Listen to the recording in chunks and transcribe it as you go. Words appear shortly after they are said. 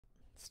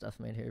Stuff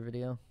Made Here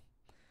video.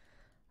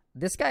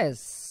 This guy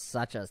is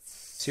such a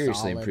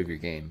Seriously, solid, improve your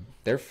game.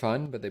 They're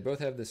fun, but they both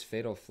have this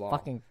fatal flaw.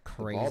 fucking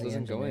crazy The ball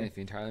doesn't go in engineer. if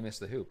you entirely miss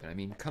the hoop. And I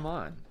mean, come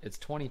on. It's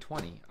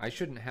 2020. I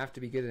shouldn't have to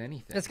be good at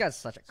anything. This guy's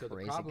such a So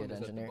crazy the problem good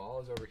is engineer. that the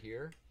ball is over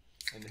here,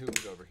 and the hoop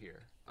is over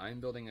here. I'm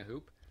building a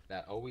hoop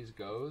that always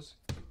goes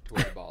to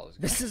where the ball is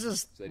going. This is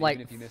his So that like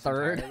even if you miss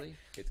third entirely,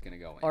 it's going to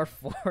go in. or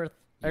fourth or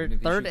Even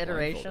if you third shoot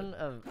iteration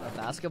of a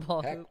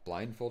basketball Heck, hoop.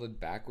 blindfolded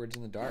backwards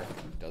in the dark.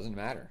 Doesn't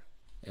matter.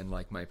 And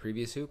like my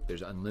previous hoop,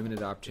 there's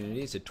unlimited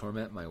opportunities to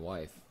torment my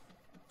wife.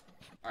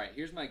 Alright,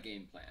 here's my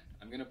game plan.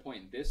 I'm going to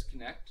point this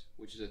Kinect,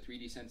 which is a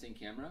 3D sensing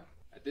camera,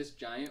 at this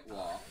giant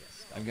wall.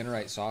 I'm going to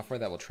write software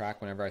that will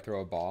track whenever I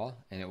throw a ball,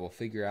 and it will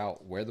figure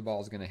out where the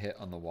ball is going to hit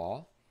on the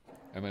wall.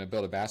 I'm going to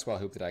build a basketball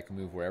hoop that I can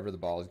move wherever the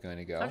ball is going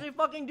to go. How'd you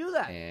fucking do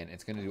that? And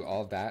it's going to do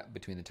all of that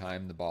between the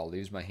time the ball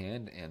leaves my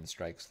hand and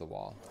strikes the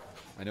wall.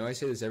 I know I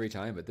say this every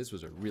time, but this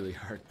was a really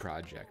hard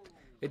project.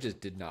 It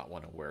just did not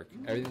want to work.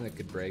 Everything that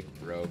could break,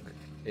 broke.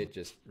 It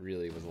just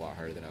really was a lot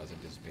harder than I was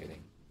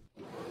anticipating.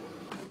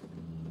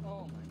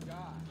 Oh my gosh.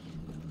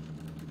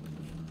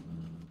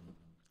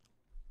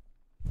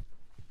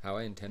 How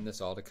I intend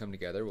this all to come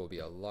together will be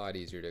a lot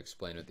easier to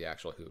explain with the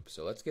actual hoop,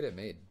 so let's get it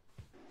made.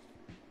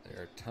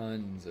 There are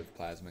tons of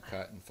plasma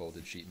cut and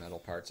folded sheet metal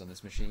parts on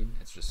this machine.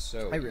 It's just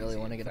so I really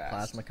want to get a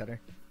plasma cutter.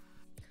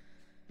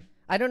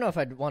 I don't know if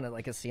I'd want it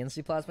like a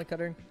CNC plasma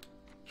cutter.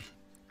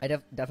 I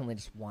definitely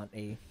just want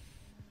a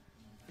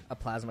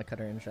plasma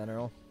cutter in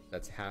general.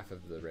 That's half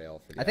of the rail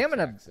for the I think I'm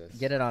gonna X-axis.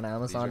 get it on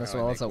Amazon as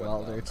well as a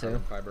welder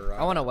too.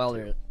 I want a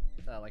welder,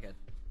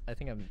 I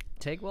think I'm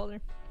TIG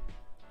welder.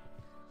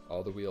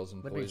 All the wheels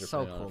and Would be pulleys are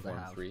so printed cool on to Form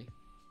have. 3.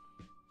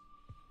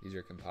 These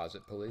are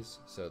composite pulleys,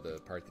 so the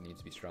part that needs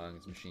to be strong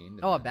is machined.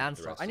 Oh, a and then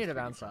the bandsaw. rest I is need a 3D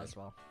bandsaw printed. as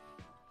well.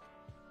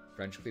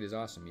 French cleat is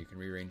awesome. You can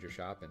rearrange your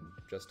shop in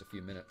just a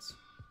few minutes.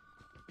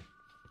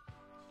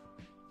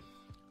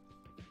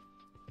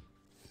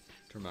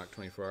 Tormach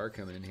 24R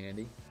coming in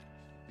handy.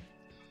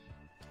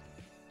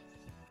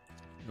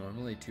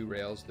 Normally 2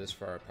 rails this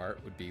far apart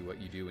would be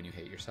what you do when you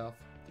hate yourself,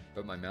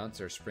 but my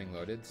mounts are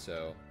spring-loaded,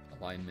 so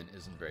alignment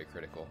isn't very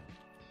critical.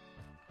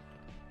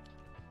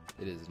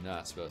 It is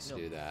not supposed to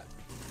do that.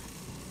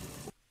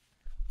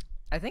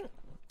 I think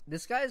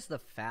this guy is the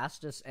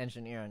fastest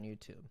engineer on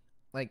YouTube.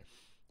 Like,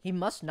 he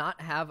must not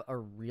have a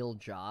real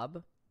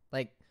job.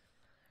 Like,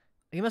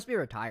 he must be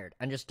retired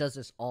and just does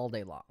this all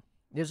day long.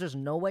 There's just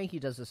no way he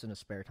does this in his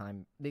spare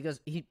time because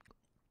he,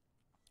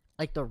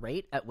 like, the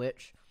rate at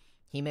which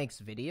he makes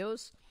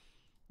videos,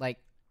 like,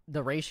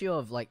 the ratio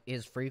of, like,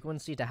 his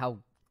frequency to how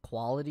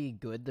quality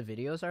good the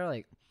videos are,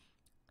 like,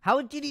 how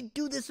did he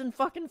do this in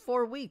fucking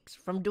 4 weeks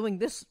from doing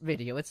this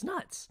video? It's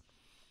nuts.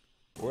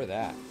 Or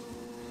that.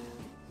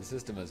 The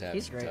system has had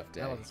He's a great. tough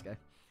day. I love this guy.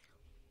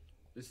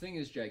 This thing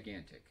is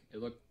gigantic. It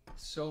looked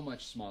so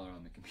much smaller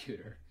on the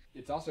computer.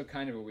 It's also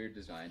kind of a weird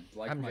design.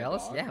 Like I'm my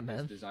jealous. dog, Yeah, man.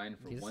 It's designed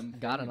for He's one thing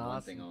got an and one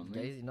awesome thing only.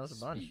 days. He knows a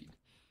bunch. Speed.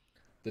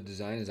 The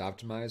design is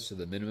optimized so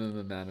the minimum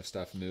amount of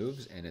stuff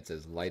moves and it's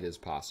as light as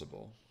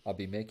possible. I'll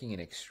be making an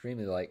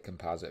extremely light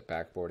composite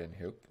backboard and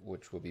hoop,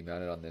 which will be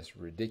mounted on this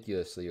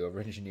ridiculously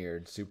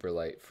over-engineered super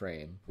light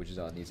frame, which is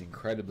on these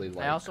incredibly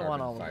light I also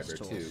want carbon all of fiber his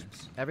tools.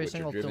 tubes, Every which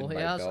single are driven tool he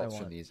by has, I belts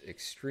want. from these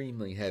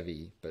extremely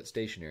heavy but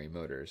stationary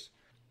motors.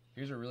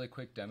 Here's a really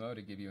quick demo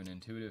to give you an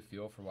intuitive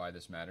feel for why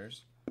this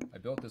matters. I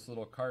built this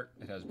little cart.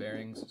 It has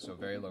bearings, so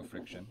very low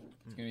friction.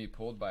 It's going to be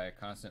pulled by a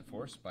constant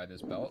force by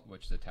this belt,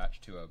 which is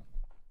attached to a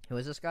Who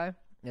is this guy?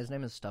 His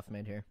name is Stuff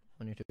Made Here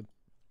on YouTube.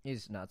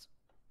 He's nuts.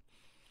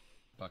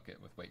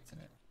 bucket with weights in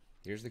it.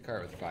 Here's the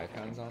cart with 5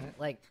 pounds on it,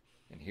 Like,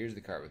 and here's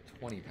the cart with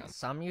 20 pounds.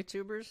 some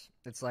YouTubers,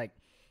 it's like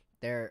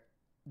the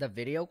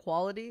video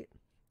quality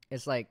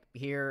is like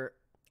here,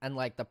 and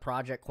like the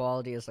project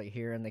quality is like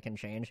here, and they can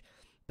change.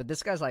 But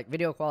this guy's like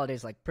video quality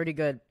is like pretty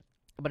good,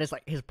 but it's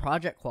like his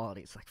project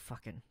quality is like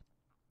fucking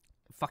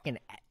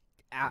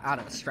out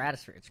of the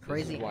stratosphere. It's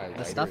crazy. This is why The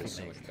lighter stuff he is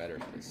so makes. much better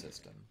for the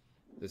system.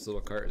 This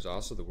little cart is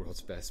also the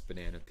world's best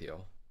banana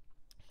peel.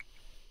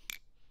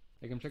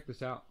 Hey, come check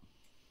this out.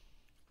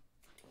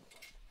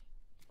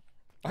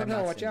 Oh I've no,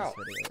 not watch seen this out!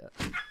 video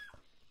yet.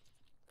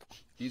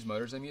 These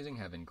motors I'm using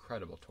have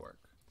incredible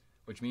torque,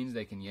 which means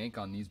they can yank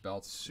on these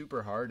belts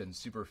super hard and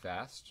super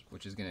fast,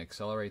 which is going to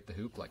accelerate the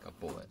hoop like a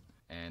bullet.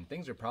 And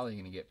things are probably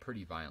going to get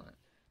pretty violent.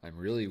 I'm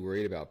really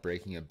worried about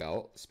breaking a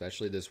belt,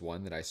 especially this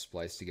one that I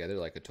spliced together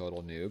like a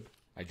total noob.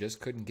 I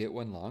just couldn't get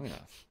one long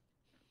enough.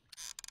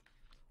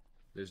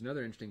 There's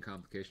another interesting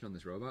complication on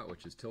this robot,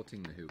 which is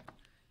tilting the hoop.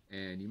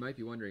 And you might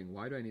be wondering,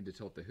 why do I need to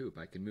tilt the hoop?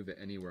 I can move it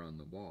anywhere on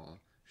the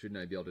wall. Shouldn't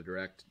I be able to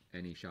direct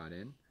any shot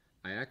in?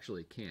 I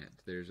actually can't.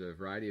 There's a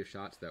variety of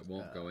shots that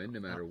won't go in no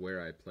matter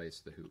where I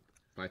place the hoop.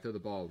 If I throw the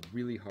ball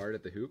really hard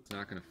at the hoop, it's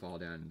not going to fall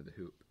down into the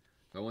hoop.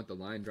 If I want the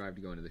line drive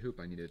to go into the hoop,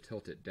 I need to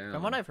tilt it down.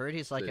 From what I've heard,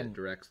 he's so like that it an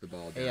directs the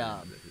ball down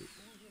into the hoop.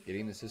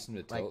 Getting the system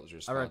to tilt is a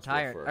responsible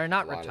retired for or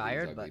not a lot of these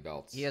retired, ugly but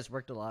belts. he has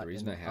worked a lot. The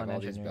reason I have on all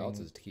these belts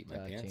engineering, is to keep my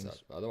pants teams. up.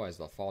 Otherwise,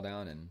 they'll fall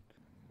down and...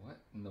 What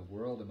in the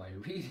world am I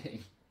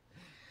reading?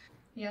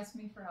 He asked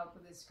me for help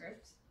with his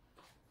script.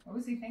 What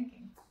was he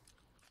thinking?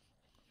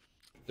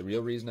 The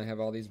real reason I have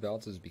all these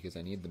belts is because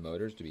I need the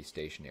motors to be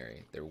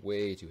stationary. They're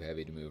way too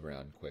heavy to move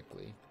around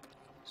quickly.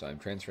 So I'm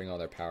transferring all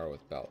their power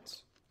with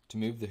belts. To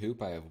move the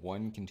hoop, I have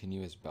one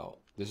continuous belt.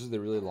 This is the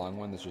really long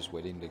one that's just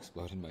waiting to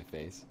explode in my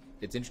face.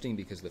 It's interesting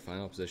because the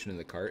final position of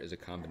the cart is a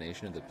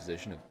combination of the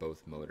position of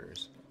both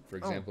motors. For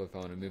example, if I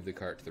want to move the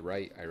cart to the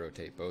right, I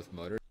rotate both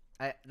motors.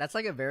 That's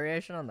like a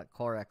variation on the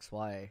Core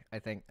XY, I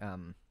think,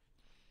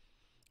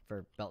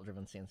 for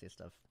belt-driven CNC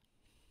stuff.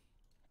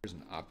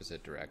 In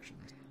opposite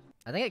directions.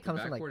 I think it comes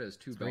from like has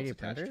two 3D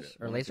printers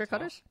or laser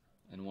cutters.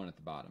 And one at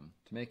the bottom.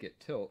 To make it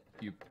tilt,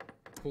 you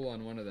pull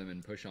on one of them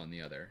and push on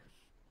the other.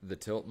 The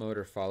tilt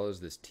motor follows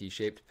this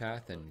T-shaped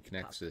path and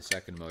connects to the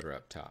second motor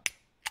up top.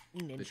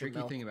 The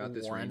tricky thing about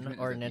this arrangement is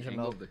that the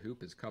angle of the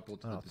hoop is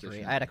coupled to the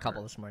position. I had a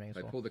couple this morning as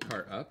well. If I pull the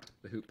cart up,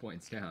 the hoop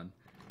points down,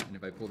 and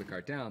if I pull the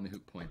cart down, the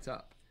hoop points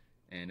up.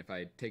 And if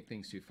I take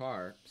things too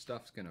far,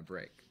 stuff's gonna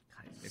break.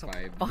 If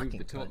I move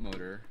the tilt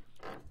motor,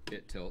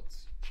 it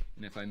tilts,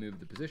 and if I move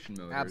the position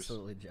motors,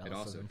 it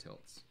also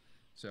tilts.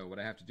 So what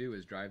I have to do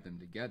is drive them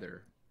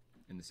together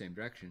in the same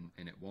direction,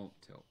 and it won't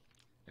tilt.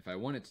 If I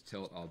want it to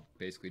tilt, I'll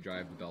basically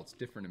drive the belts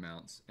different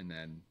amounts, and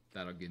then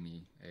that'll give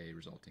me a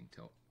resulting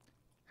tilt.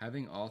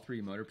 Having all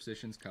three motor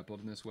positions coupled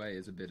in this way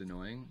is a bit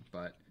annoying,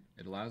 but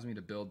it allows me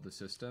to build the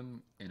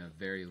system in a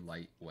very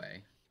light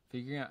way.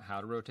 Figuring out how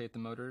to rotate the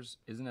motors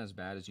isn't as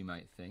bad as you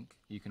might think.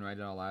 You can write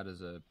it all out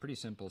as a pretty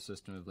simple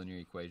system of linear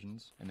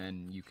equations, and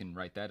then you can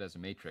write that as a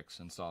matrix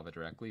and solve it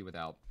directly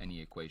without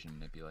any equation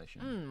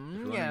manipulation. If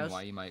you're wondering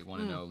why you might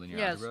want to know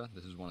linear algebra,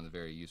 this is one of the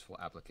very useful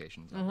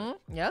applications of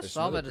it. Yes,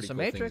 solve it as a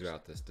matrix. Things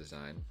about this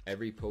design.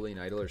 Every pulley and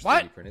idler is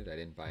 3D printed. I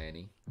didn't buy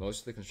any. Most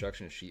of the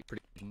construction is sheet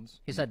printed.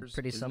 He said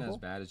pretty simple. Isn't as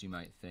bad as you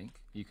might think.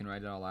 You can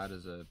write it all out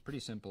as a pretty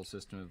simple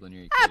system of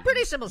linear equations.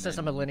 Pretty simple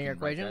system of linear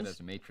equations. You can write that as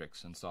a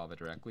matrix and solve it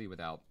directly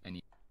without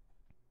any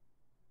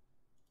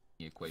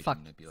equation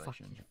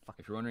manipulation.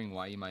 If you're wondering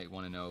why you might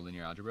want to know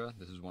linear algebra,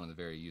 this is one of the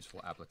very useful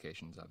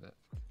applications of it.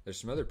 There's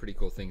some other pretty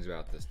cool things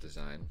about this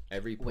design.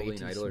 Every pulley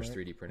and idler is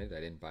 3D printed.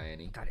 I didn't buy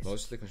any.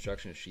 Most of the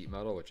construction is sheet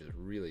metal, which is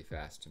really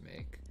fast to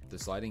make. The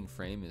sliding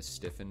frame is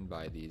stiffened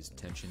by these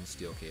tension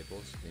steel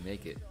cables. They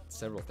make it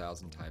several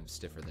thousand times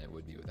stiffer than it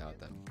would be without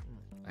them.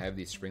 I have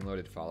these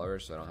spring-loaded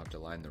followers so I don't have to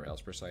line the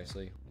rails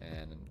precisely,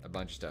 and a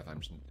bunch of stuff I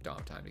just don't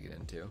have time to get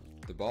into.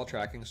 The ball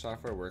tracking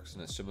software works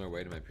in a similar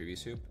way to my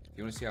previous hoop. If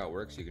you want to see how it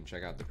works, you can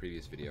check out the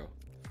previous video.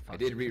 I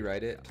did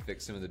rewrite it to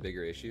fix some of the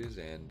bigger issues,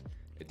 and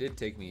it did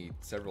take me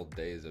several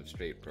days of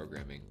straight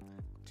programming.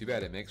 Too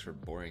bad it makes for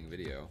boring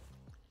video.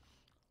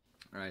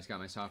 Alright, it's got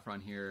my software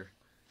on here.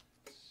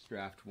 It's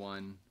draft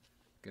 1.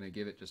 Gonna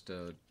give it just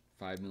a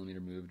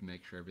 5mm move to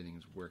make sure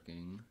everything's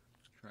working.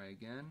 Try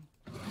again.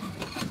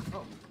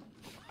 Oh.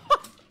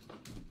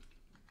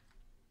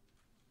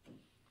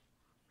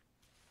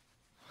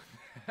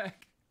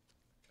 Heck.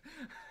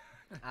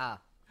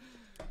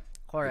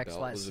 Core XY the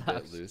belt was sucks. a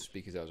bit loose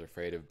because I was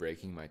afraid of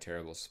breaking my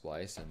terrible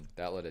splice, and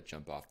that let it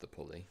jump off the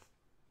pulley.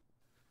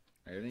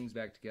 Right, everything's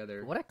back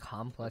together. What a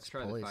complex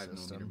pulley system.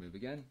 Let's try the 5mm move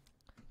again.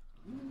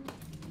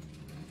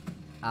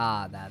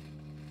 That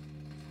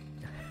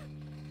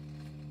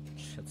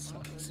shit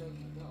sucks.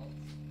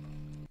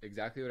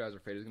 Exactly what I was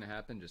afraid was going to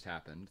happen just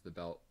happened. The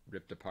belt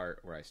ripped apart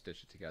where I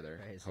stitched it together.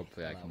 Crazy.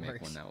 Hopefully I can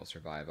make one that will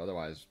survive.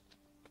 Otherwise,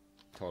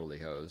 totally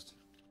hosed.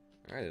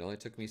 Alright, it only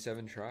took me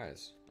 7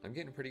 tries. I'm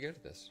getting pretty good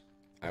at this.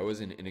 I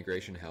was in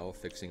integration hell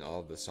fixing all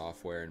of the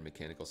software and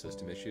mechanical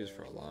system issues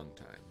for a long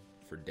time.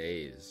 For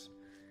days.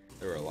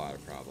 There were a lot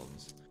of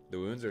problems. The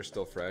wounds are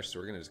still fresh, so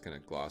we're going to just kind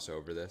of gloss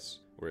over this.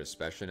 We're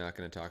especially not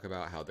going to talk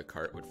about how the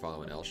cart would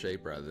follow an L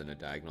shape rather than a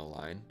diagonal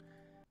line.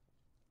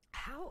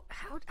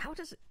 How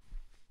does it...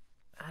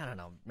 I don't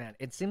know, man.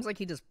 It seems like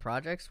he does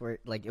projects where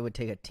like it would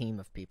take a team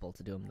of people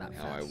to do them that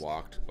fast. How I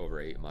walked over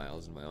 8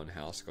 miles in my own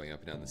house going up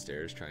and down the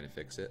stairs trying to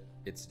fix it.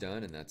 It's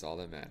done, and that's all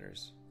that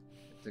matters.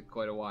 It took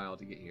quite a while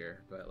to get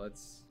here, but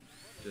let's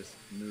just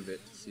move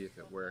it to see if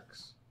it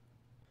works.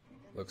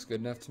 Looks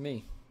good enough to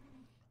me.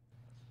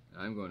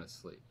 I'm going to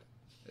sleep.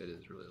 It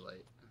is really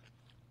late.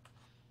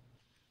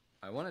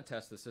 I want to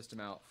test the system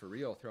out for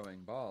real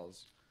throwing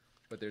balls,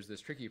 but there's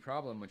this tricky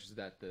problem, which is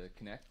that the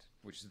Kinect,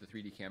 which is the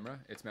 3D camera,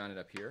 it's mounted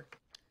up here.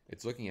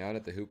 It's looking out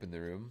at the hoop in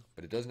the room,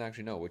 but it doesn't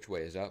actually know which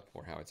way is up,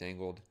 or how it's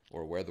angled,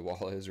 or where the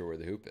wall is, or where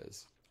the hoop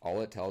is. All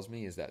it tells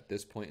me is that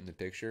this point in the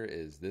picture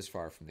is this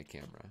far from the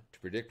camera. To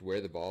predict where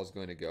the ball is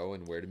going to go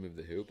and where to move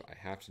the hoop, I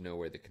have to know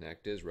where the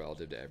Kinect is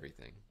relative to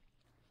everything.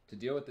 To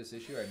deal with this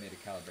issue, I made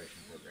a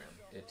calibration program.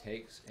 It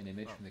takes an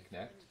image from the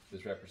Kinect.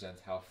 This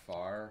represents how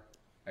far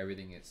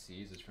everything it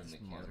sees is from the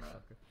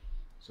camera.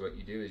 So what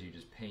you do is you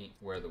just paint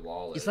where the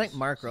wall is. He's like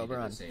Mark Rober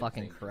on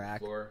fucking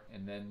crack. Floor,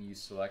 and then you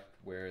select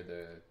where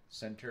the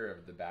center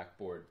of the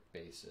backboard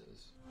base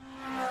is.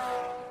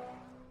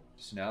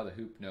 So now the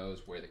hoop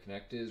knows where the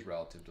Kinect is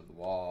relative to the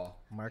wall.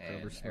 Mark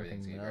Rober's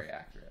everything's very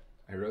accurate.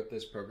 I wrote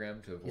this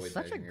program to avoid He's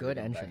such a measuring good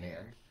everything by engineer.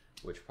 hand,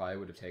 which probably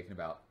would have taken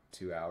about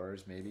 2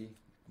 hours maybe.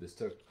 This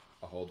took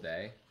a whole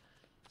day.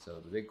 So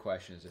the big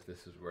question is if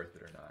this is worth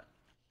it or not.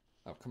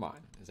 Oh, come on.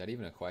 Is that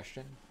even a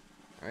question?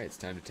 All right, it's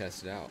time to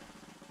test it out.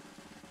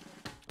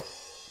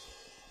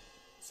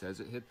 says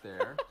it hit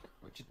there,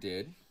 which it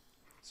did.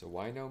 So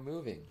why no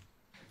moving?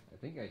 I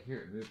think I hear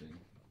it moving.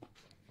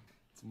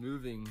 It's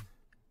moving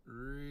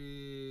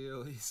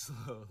really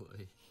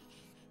slowly.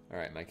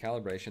 Alright, my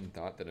calibration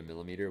thought that a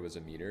millimeter was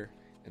a meter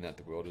and that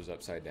the world was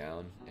upside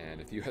down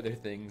and a few other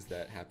things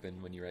that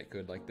happen when you write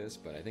code like this,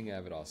 but I think I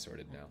have it all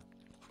sorted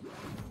now.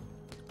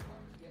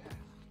 Yeah.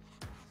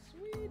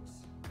 Sweet.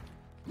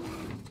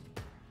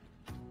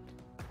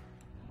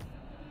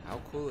 How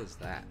cool is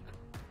that?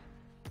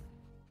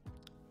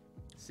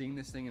 Seeing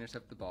this thing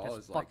intercept the ball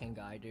This is like fucking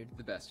guy, dude.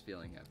 the best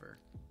feeling ever.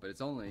 But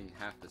it's only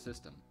half the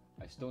system.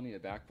 I still need a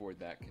backboard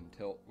that can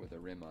tilt with a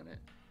rim on it.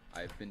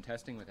 I've been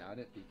testing without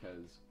it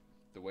because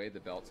the way the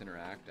belts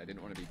interact, I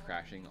didn't want to be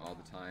crashing all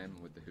the time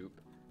with the hoop.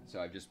 So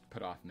I've just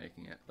put off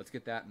making it. Let's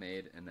get that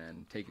made and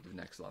then take it to the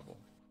next level.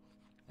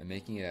 I'm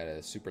making it out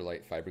of super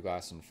light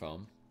fiberglass and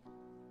foam.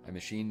 I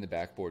machined the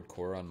backboard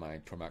core on my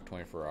Tormach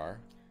 24R.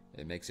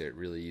 It makes it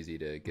really easy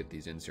to get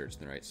these inserts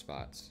in the right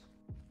spots.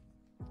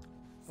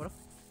 What a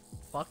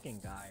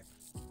fucking guy.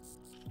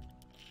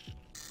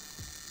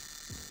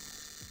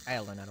 I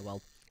learned how to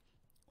weld.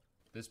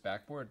 This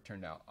backboard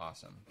turned out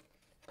awesome.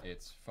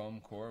 It's foam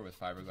core with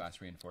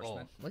fiberglass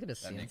reinforcement. Oh, look at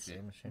this That makes CNC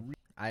it machine.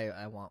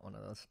 I want one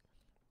of those.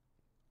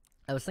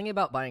 I was thinking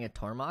about buying a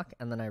Tormach,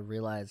 and then I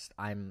realized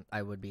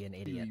I would be an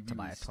idiot to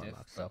buy a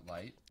Tormach. So,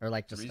 light. or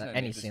like The just reason I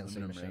any made this CNC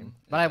aluminum machine. rim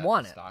But is I that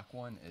want the it. stock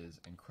one is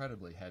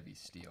incredibly heavy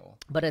steel.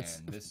 But it's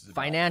and this is about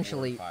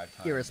financially 4 or 5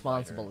 times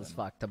irresponsible lighter as than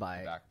fuck to the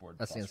buy backboard a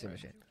plus CNC rim.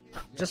 machine.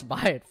 Just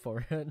buy it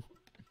for it.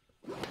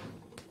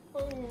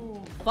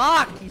 Oh,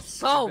 Fuck, he's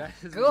so that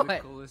is good. the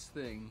coolest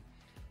thing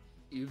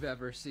you've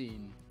ever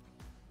seen.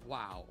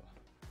 Wow.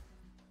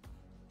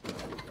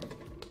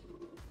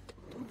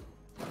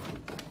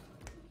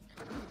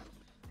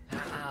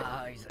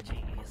 Ah, he's a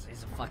genius.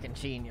 He's a fucking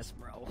genius,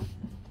 bro.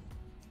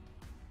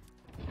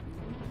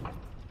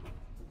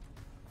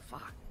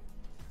 Fuck.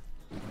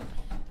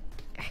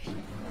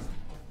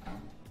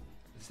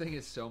 This thing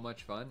is so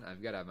much fun.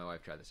 I've got to have my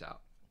wife try this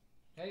out.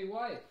 Hey,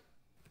 wife.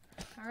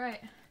 All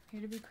right,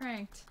 here to be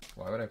pranked.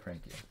 Why would I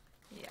prank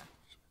you?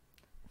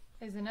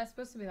 Yeah. Is the net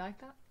supposed to be like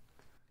that?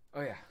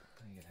 Oh, yeah.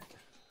 Let me get it.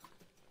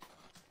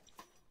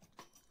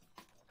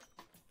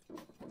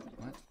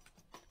 What?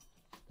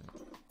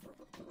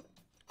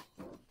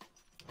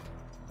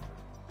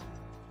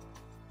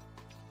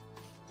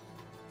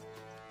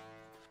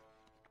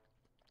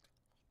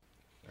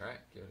 All right,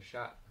 give it a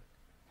shot.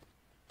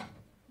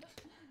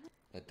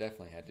 That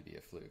definitely had to be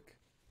a fluke.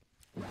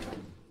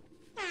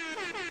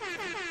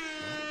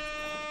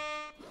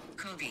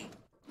 Kobe,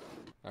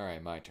 All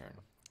right, my turn.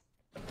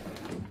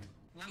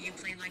 wow, you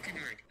play like a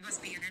nerd.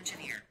 Must be an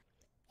engineer.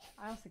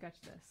 I also got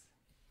you this.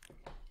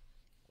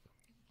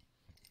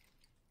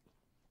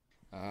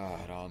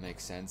 Ah, it all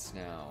makes sense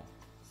now.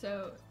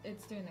 So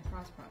it's doing the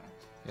cross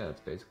product. Yeah,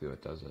 that's basically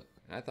what does it.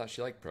 And I thought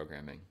she liked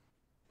programming.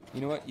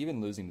 You know what?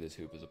 Even losing this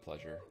hoop is a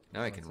pleasure.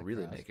 Now I can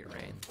really make it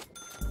rain.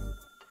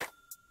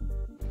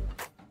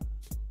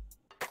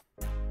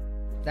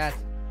 That's...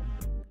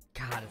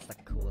 God, it's the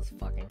coolest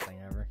fucking thing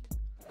ever.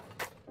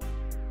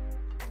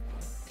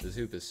 This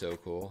hoop is so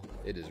cool.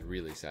 It is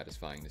really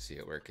satisfying to see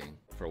it working.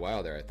 For a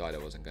while there, I thought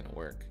it wasn't going to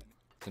work.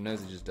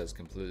 Sometimes it just does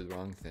completely the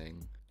wrong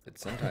thing. It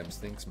sometimes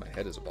thinks my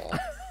head is a ball.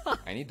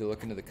 I need to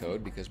look into the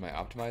code because my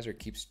optimizer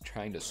keeps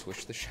trying to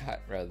swish the shot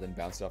rather than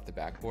bounce it off the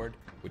backboard,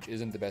 which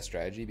isn't the best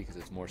strategy because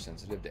it's more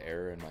sensitive to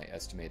error in my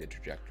estimated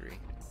trajectory.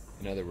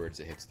 In other words,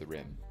 it hits the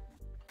rim.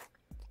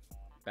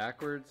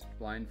 Backwards,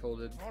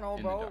 blindfolded, in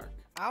the dark.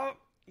 Out.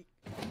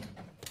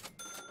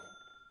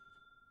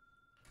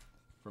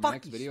 For my Fuck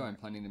next you, video, smart. I'm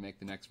planning to make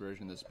the next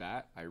version of this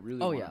bat. I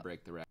really Oh, want yeah. to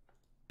break the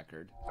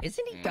record.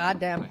 Isn't he And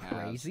goddamn I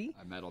have crazy?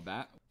 A metal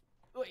bat,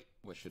 Wait.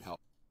 which should help.